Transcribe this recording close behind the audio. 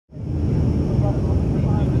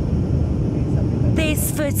This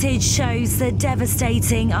footage shows the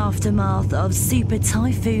devastating aftermath of Super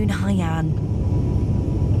Typhoon Haiyan.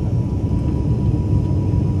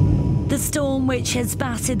 The storm, which has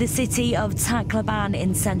battered the city of Tacloban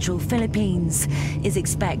in central Philippines, is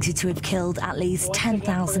expected to have killed at least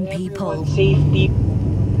 10,000 people.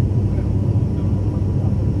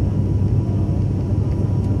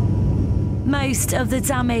 Most of the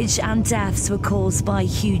damage and deaths were caused by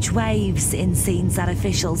huge waves in scenes that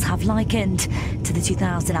officials have likened to the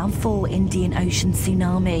 2004 Indian Ocean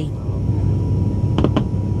tsunami.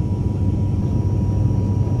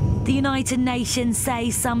 The United Nations say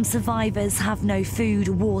some survivors have no food,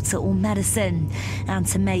 water or medicine. And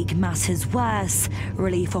to make matters worse,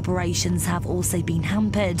 relief operations have also been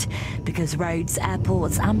hampered because roads,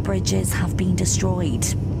 airports and bridges have been destroyed.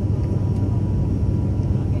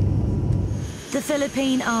 The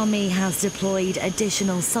Philippine Army has deployed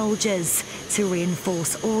additional soldiers to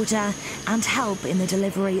reinforce order and help in the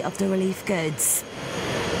delivery of the relief goods.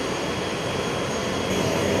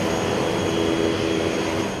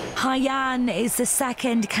 Haiyan is the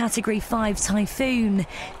second Category 5 typhoon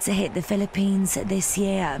to hit the Philippines this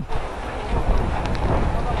year.